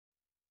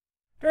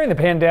During the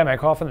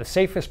pandemic, often the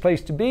safest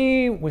place to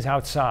be was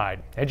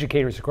outside.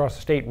 Educators across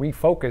the state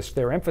refocused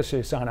their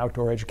emphasis on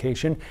outdoor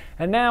education,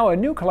 and now a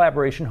new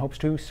collaboration hopes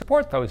to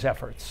support those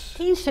efforts.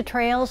 Teens to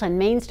Trails and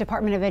Maine's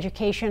Department of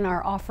Education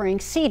are offering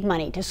seed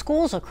money to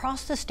schools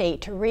across the state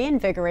to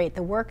reinvigorate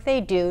the work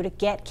they do to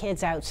get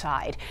kids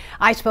outside.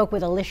 I spoke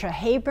with Alicia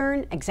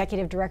Hayburn,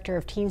 Executive Director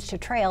of Teens to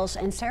Trails,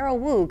 and Sarah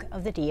Woog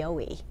of the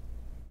DOE.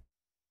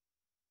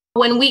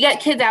 When we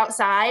get kids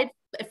outside,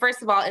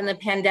 first of all, in the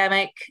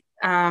pandemic,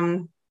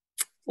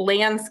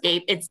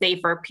 landscape, it's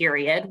safer,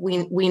 period.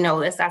 We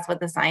know this, that's what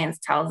the science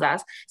tells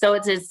us. So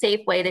it's a safe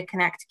way to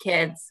connect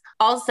kids.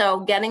 Also,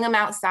 getting them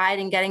outside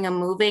and getting them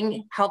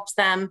moving helps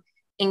them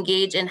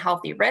engage in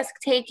healthy risk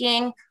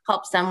taking,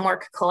 helps them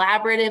work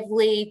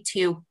collaboratively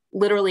to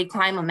literally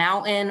climb a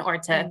mountain or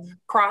to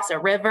cross a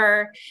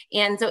river.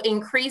 And so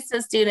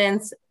increases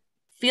students'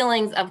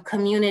 feelings of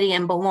community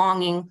and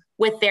belonging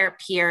with their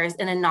peers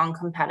in a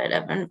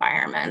non-competitive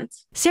environment.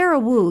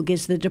 Sarah Woog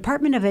is the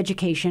Department of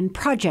Education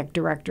Project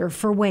Director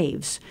for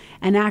WAVES,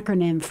 an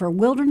acronym for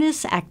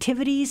Wilderness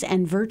Activities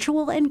and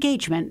Virtual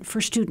Engagement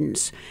for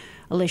Students.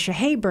 Alicia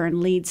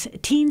Hayburn leads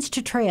Teens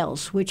to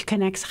Trails, which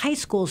connects high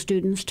school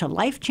students to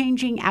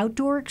life-changing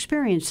outdoor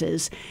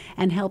experiences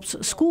and helps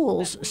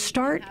schools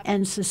start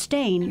and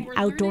sustain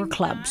outdoor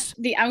clubs.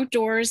 The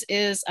outdoors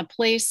is a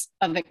place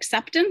of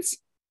acceptance.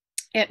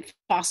 It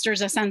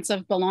fosters a sense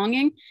of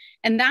belonging.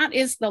 And that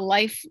is the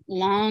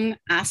lifelong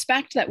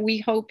aspect that we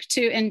hope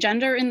to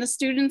engender in the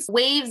students.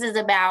 WAVES is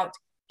about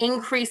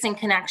increasing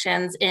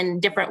connections in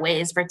different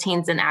ways for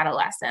teens and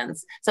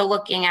adolescents. So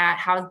looking at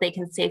how they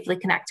can safely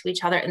connect to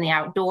each other in the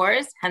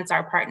outdoors, hence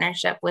our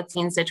partnership with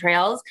Teens to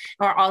Trails.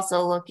 And we're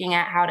also looking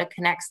at how to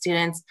connect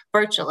students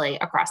virtually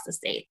across the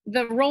state.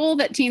 The role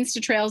that Teens to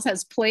Trails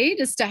has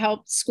played is to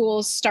help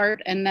schools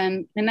start and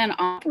then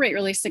operate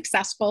really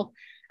successful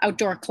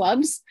outdoor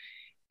clubs.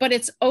 But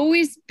it's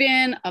always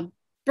been a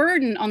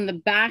burden on the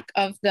back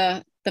of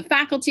the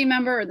faculty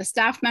member or the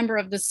staff member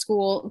of the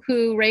school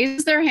who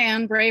raised their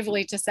hand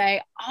bravely to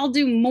say, I'll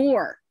do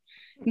more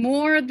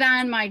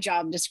than my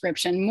job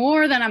description,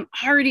 more than I'm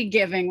already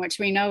giving, which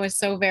we know is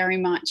so very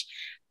much.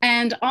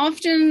 And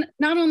often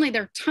not only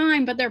their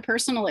time, but their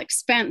personal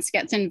expense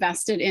gets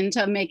invested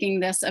into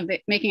making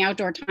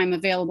outdoor time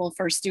available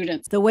for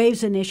students. The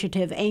WAVES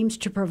initiative aims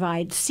to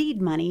provide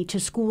seed money to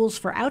schools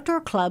for outdoor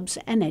clubs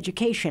and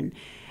education.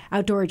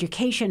 Outdoor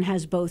education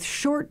has both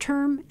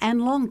short-term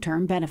and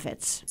long-term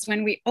benefits.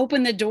 When we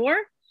open the door,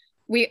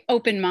 we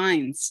open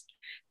minds.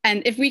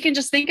 And if we can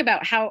just think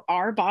about how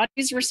our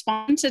bodies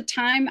respond to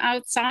time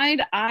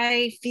outside,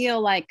 I feel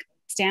like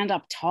stand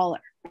up taller,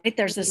 right?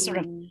 There's this sort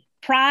of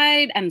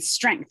pride and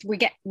strength. We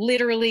get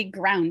literally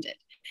grounded.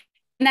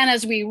 And then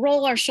as we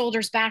roll our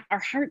shoulders back, our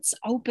hearts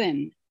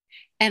open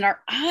and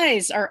our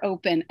eyes are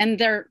open and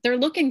they're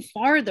looking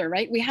farther,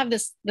 right? We have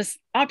this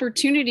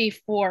opportunity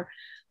for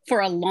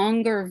a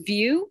longer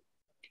view,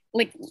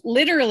 like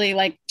literally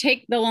like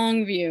take the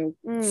long view,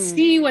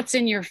 see what's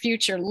in your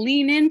future,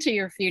 lean into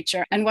your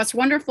future. And what's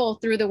wonderful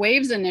through the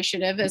WAVES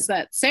initiative is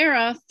that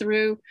Sarah,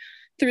 through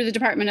the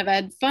Department of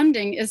Ed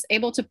funding, is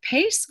able to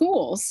pay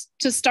schools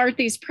to start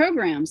these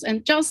programs.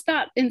 And just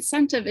that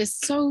incentive is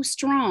so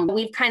strong.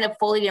 We've kind of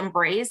fully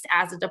embraced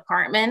as a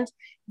department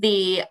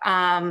the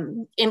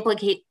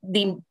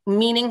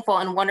meaningful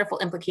and wonderful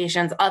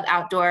implications of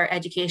outdoor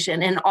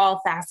education in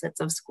all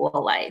facets of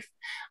school life.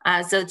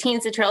 So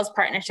Teens to Trails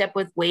partnership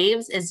with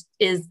WAVES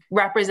is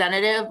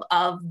representative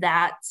of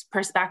that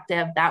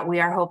perspective that we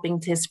are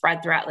hoping to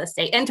spread throughout the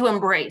state and to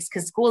embrace,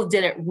 because schools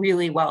did it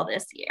really well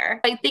this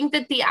year. I think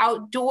that the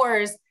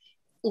outdoors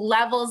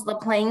levels the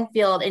playing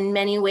field in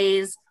many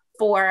ways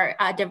for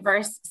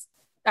diverse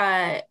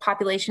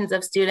populations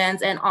of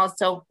students and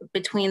also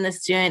between the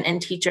student and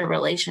teacher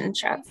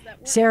relationships.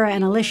 Sarah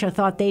and Alicia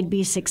thought they'd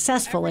be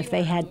successful if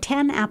they had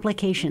 10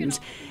 applications.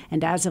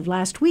 And as of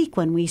last week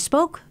when we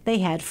spoke, they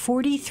had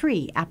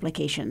 43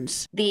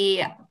 applications.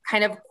 The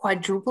kind of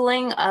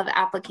quadrupling of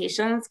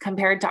applications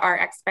compared to our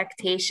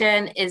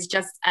expectation is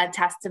just a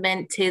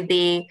testament to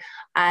the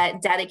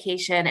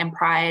dedication and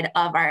pride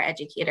of our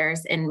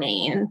educators in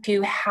Maine.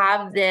 To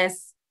have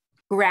this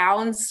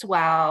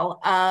groundswell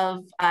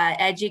of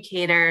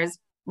educators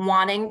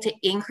wanting to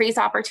increase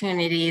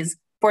opportunities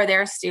for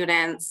their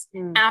students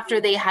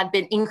after they had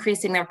been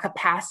increasing their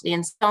capacity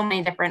in so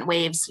many different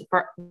ways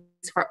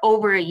for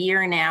over a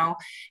year now.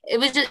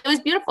 It was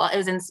beautiful. It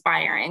was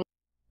inspiring.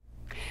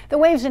 The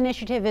WAVES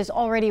initiative is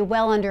already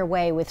well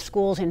underway with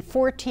schools in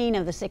 14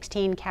 of the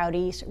 16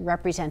 counties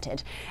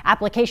represented.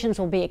 Applications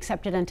will be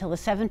accepted until the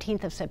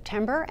 17th of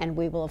September, and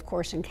we will of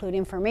course include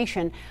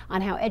information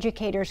on how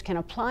educators can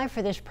apply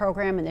for this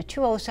program in the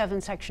 207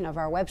 section of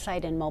our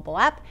website and mobile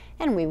app,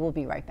 and we will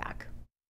be right back.